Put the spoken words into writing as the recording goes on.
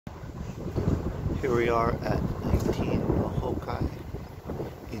Here we are at 19 Nohokai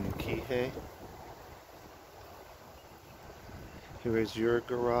in Kihei. Here is your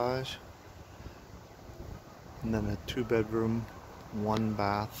garage, and then a 2-bedroom,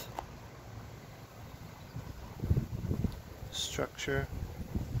 1-bath structure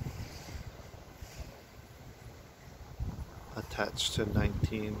attached to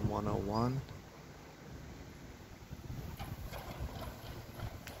 19101.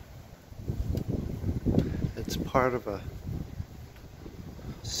 It's part of a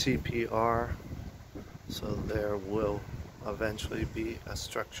CPR, so there will eventually be a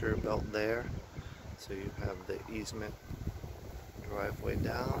structure built there. So you have the easement driveway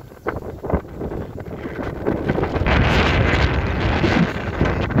down.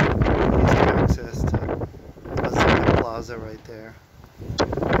 Easy access to a plaza right there.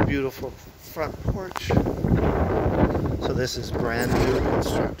 Beautiful front porch. So this is brand new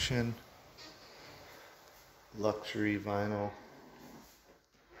construction. Luxury vinyl.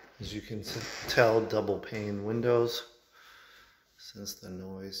 As you can tell, double pane windows since the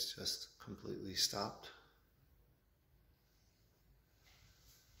noise just completely stopped.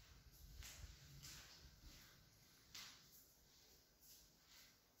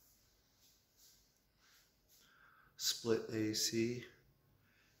 Split AC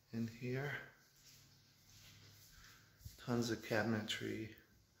in here. Tons of cabinetry.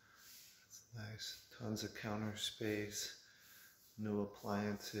 That's nice. Tons of counter space. New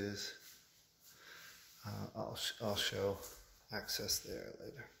appliances. I'll show access there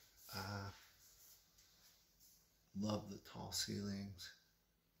later. Love the tall ceilings,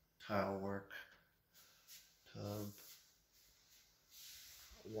 tile work, tub,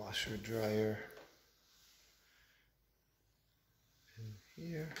 washer dryer in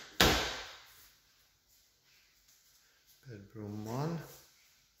here. Bedroom 1,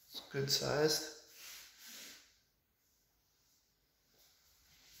 it's good sized.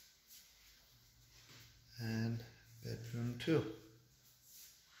 And bedroom 2.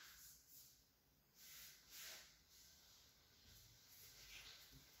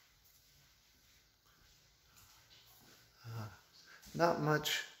 Not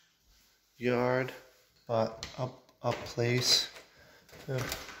much yard, but a place to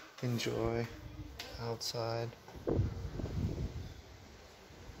enjoy outside.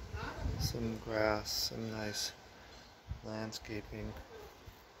 Some grass, some nice landscaping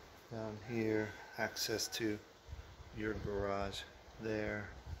down here. Access to your garage there.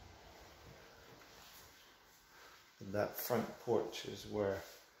 And that front porch is where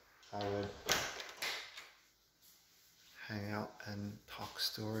I would hang out and talk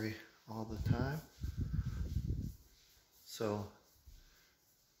story all the time. So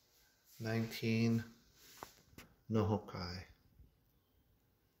 19 Nohokai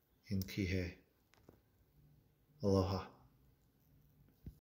in Kihei. Aloha.